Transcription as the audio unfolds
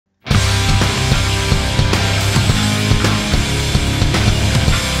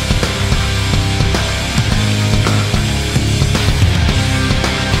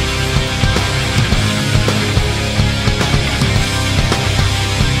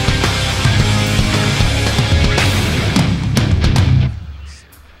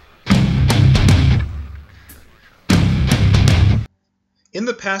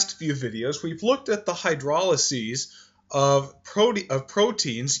past few videos, we've looked at the hydrolyses of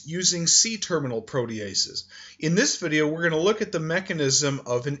proteins using C-terminal proteases. In this video, we're going to look at the mechanism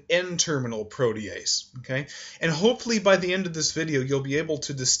of an N-terminal protease. Okay? And hopefully by the end of this video, you'll be able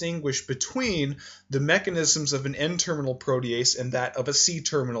to distinguish between the mechanisms of an N-terminal protease and that of a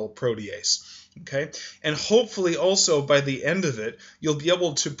C-terminal protease. Okay? And hopefully also by the end of it, you'll be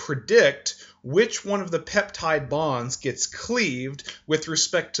able to predict which one of the peptide bonds gets cleaved with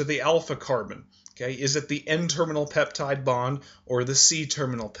respect to the alpha carbon. Okay, is it the N-terminal peptide bond or the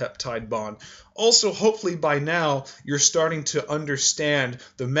C-terminal peptide bond? Also, hopefully by now, you're starting to understand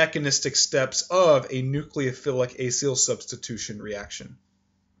the mechanistic steps of a nucleophilic acyl substitution reaction.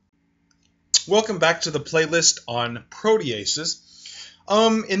 Welcome back to the playlist on proteases.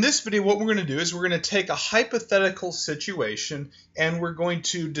 In this video, what we're going to do is we're going to take a hypothetical situation and we're going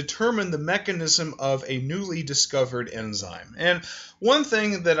to determine the mechanism of a newly discovered enzyme. And one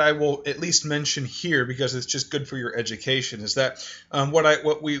thing that I will at least mention here, because it's just good for your education, is that what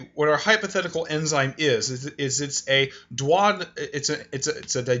our hypothetical enzyme is it's a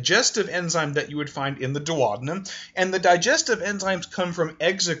digestive enzyme that you would find in the duodenum, and the digestive enzymes come from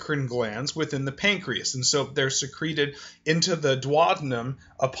exocrine glands within the pancreas, and so they're secreted into the duodenum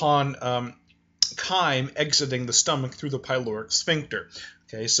upon chyme exiting the stomach through the pyloric sphincter.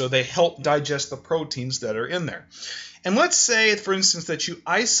 Okay, so they help digest the proteins that are in there. And let's say, for instance, that you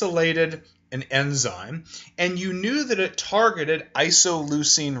isolated an enzyme and you knew that it targeted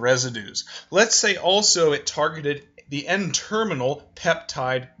isoleucine residues. Let's say also it targeted the N-terminal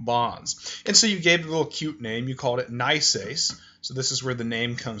peptide bonds. And so you gave it a little cute name. You called it nisase. So this is where the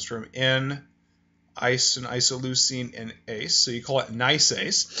name comes from, isoleucine and ACE, so you call it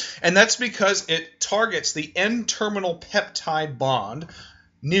nisase, and that's because it targets the N-terminal peptide bond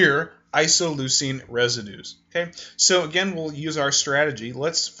near isoleucine residues. Okay, so again, we'll use our strategy.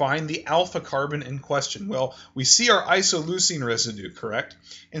 Let's find the alpha carbon in question. Well, we see our isoleucine residue, correct?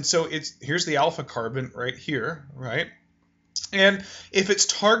 And so here's the alpha carbon right here, right? And if it's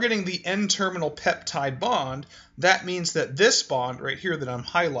targeting the N-terminal peptide bond, that means that this bond right here that I'm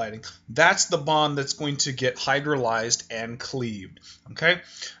highlighting, that's the bond that's going to get hydrolyzed and cleaved. Okay.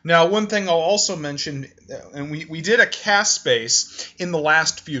 Now, one thing I'll also mention, and we did a caspase in the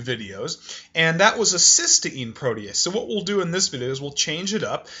last few videos, and that was a cysteine protease. So what we'll do in this video is we'll change it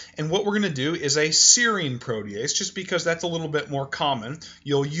up, and what we're going to do is a serine protease, just because that's a little bit more common.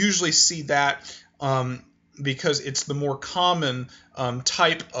 You'll usually see that because it's the more common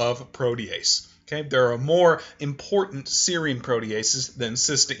type of protease. Okay? There are more important serine proteases than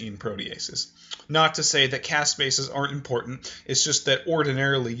cysteine proteases. Not to say that caspases aren't important, it's just that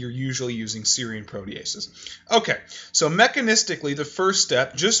ordinarily you're usually using serine proteases. Okay, so mechanistically the first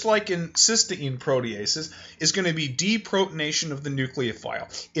step, just like in cysteine proteases, is going to be deprotonation of the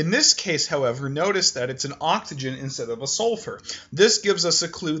nucleophile. In this case, however, notice that it's an oxygen instead of a sulfur. This gives us a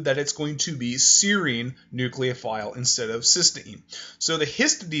clue that it's going to be serine nucleophile instead of cysteine. So the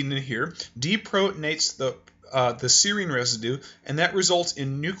histidine in here deprotonates the serine residue, and that results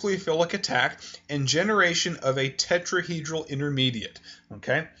in nucleophilic attack and generation of a tetrahedral intermediate.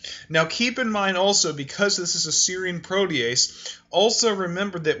 Okay. Now keep in mind also, because this is a serine protease, also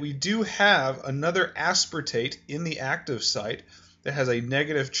remember that we do have another aspartate in the active site that has a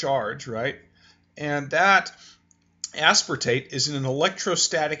negative charge, right? And that aspartate is in an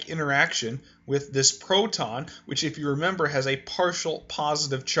electrostatic interaction with this proton, which, if you remember, has a partial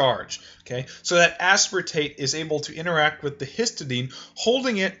positive charge. Okay, so that aspartate is able to interact with the histidine,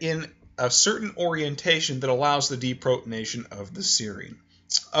 holding it in a certain orientation that allows the deprotonation of the serine.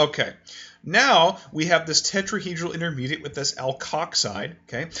 Okay, now we have this tetrahedral intermediate with this alkoxide.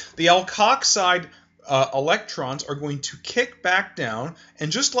 Okay, the alkoxide electrons are going to kick back down,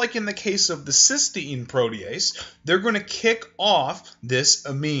 and just like in the case of the cysteine protease, they're going to kick off this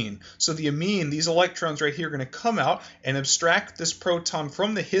amine. So the amine, these electrons right here, are going to come out and abstract this proton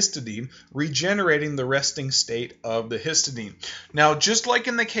from the histidine, regenerating the resting state of the histidine. Now, just like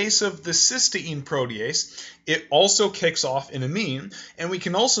in the case of the cysteine protease, it also kicks off an amine, and we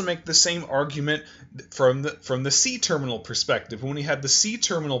can also make the same argument from the C-terminal perspective. When we had the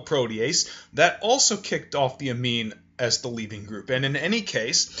C-terminal protease, that also kicked off the amine as the leaving group. And in any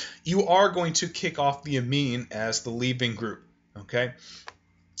case, you are going to kick off the amine as the leaving group. Okay?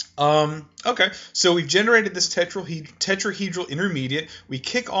 Okay, so we've generated this tetrahedral intermediate. We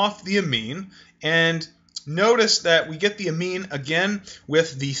kick off the amine, and notice that we get the amine again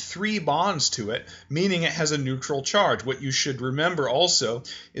with the 3 bonds to it, meaning it has a neutral charge. What you should remember also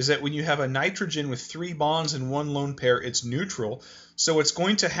is that when you have a nitrogen with 3 bonds and 1 lone pair, it's neutral. So what's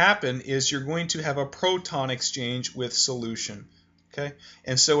going to happen is you're going to have a proton exchange with solution. Okay,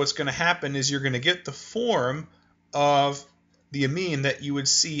 and so what's going to happen is you're going to get the form of the amine that you would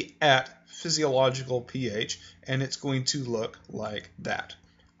see at physiological pH, and it's going to look like that.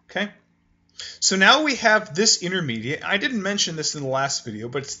 Okay, so now we have this intermediate. I didn't mention this in the last video,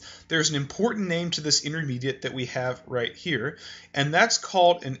 but there's an important name to this intermediate that we have right here, and that's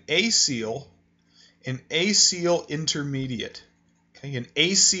called an Acl Intermediate. Okay, an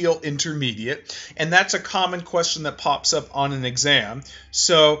Acl Intermediate, and that's a common question that pops up on an exam.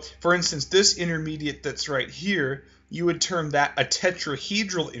 So, for instance, this intermediate that's right here, you would term that a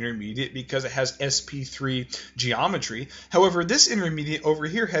tetrahedral intermediate because it has sp3 geometry. However, this intermediate over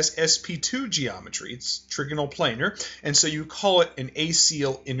here has sp2 geometry. It's trigonal planar, and so you call it an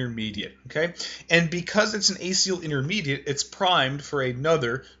Acl Intermediate. Okay, and because it's an Acl Intermediate, it's primed for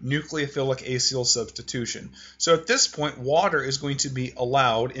another nucleophilic acyl substitution. So at this point, water is going to be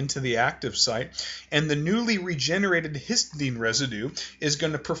allowed into the active site, and the newly regenerated histidine residue is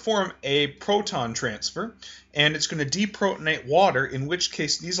going to perform a proton transfer, and it's going to deprotonate water, in which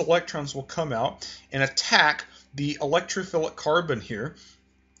case these electrons will come out and attack the electrophilic carbon here,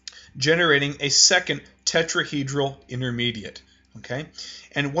 generating a second tetrahedral intermediate. Okay,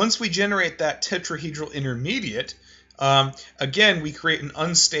 and once we generate that tetrahedral intermediate, again we create an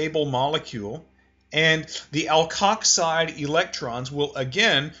unstable molecule, and the alkoxide electrons will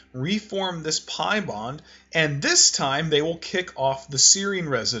again reform this pi bond, and this time they will kick off the serine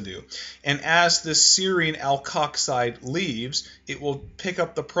residue. And as this serine alkoxide leaves, it will pick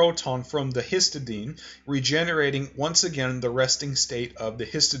up the proton from the histidine, regenerating once again the resting state of the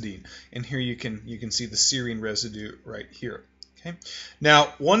histidine. And here you can see the serine residue right here. Okay.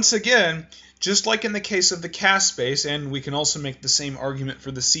 Now, once again, just like in the case of the caspase, and we can also make the same argument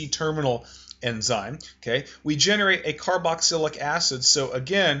for the C-terminal enzyme, okay, we generate a carboxylic acid. So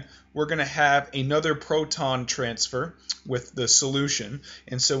again, we're going to have another proton transfer with the solution,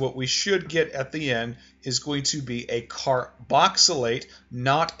 and so what we should get at the end is going to be a carboxylate,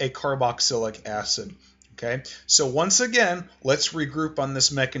 not a carboxylic acid. Okay, so once again, let's regroup on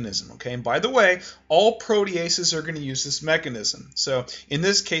this mechanism. Okay, and by the way, all proteases are going to use this mechanism. So in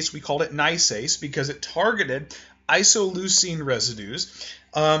this case, we called it nisase because it targeted isoleucine residues.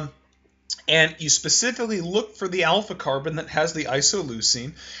 And you specifically look for the alpha carbon that has the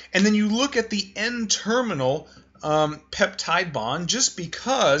isoleucine, and then you look at the N-terminal peptide bond just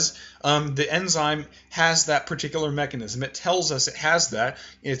because the enzyme has that particular mechanism. It tells us it has that.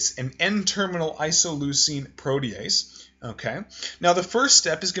 It's an N-terminal isoleucine protease. Okay. Now the first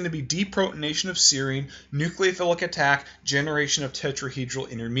step is going to be deprotonation of serine, nucleophilic attack, generation of tetrahedral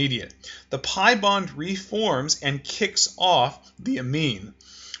intermediate. The pi bond reforms and kicks off the amine,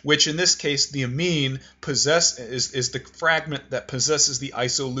 which in this case the amine is the fragment that possesses the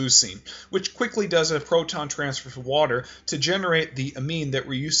isoleucine, which quickly does a proton transfer to water to generate the amine that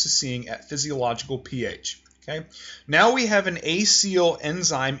we're used to seeing at physiological pH. Okay? Now we have an Acl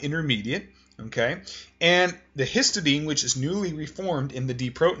enzyme intermediate, okay? And the histidine, which is newly reformed in the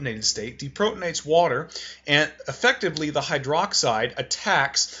deprotonated state, deprotonates water, and effectively the hydroxide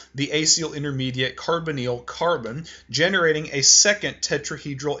attacks the Acl intermediate carbonyl carbon, generating a second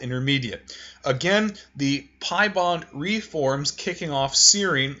tetrahedral intermediate. Again, the pi bond reforms, kicking off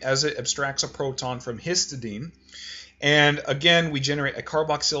serine as it abstracts a proton from histidine. And again, we generate a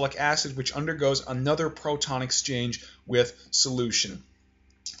carboxylic acid, which undergoes another proton exchange with solution.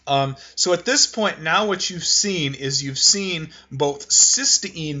 So at this point, now what you've seen is you've seen both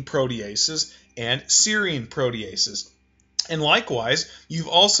cysteine proteases and serine proteases. And likewise, you've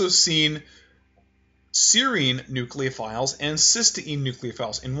also seen serine nucleophiles and cysteine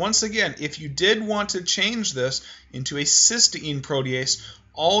nucleophiles. And once again, if you did want to change this into a cysteine protease,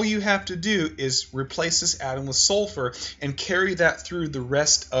 all you have to do is replace this atom with sulfur and carry that through the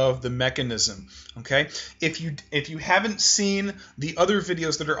rest of the mechanism. Okay? If you haven't seen the other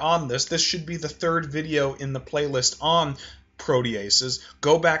videos that are on this, this should be the third video in the playlist on proteases.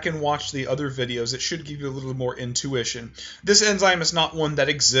 Go back and watch the other videos. It should give you a little more intuition. This enzyme is not one that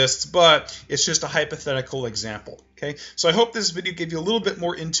exists, but it's just a hypothetical example. Okay, so I hope this video gave you a little bit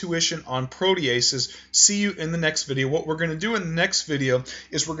more intuition on proteases. See you in the next video. What we're going to do in the next video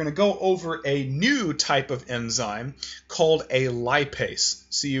is we're going to go over a new type of enzyme called a lipase.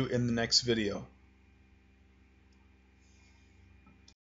 See you in the next video.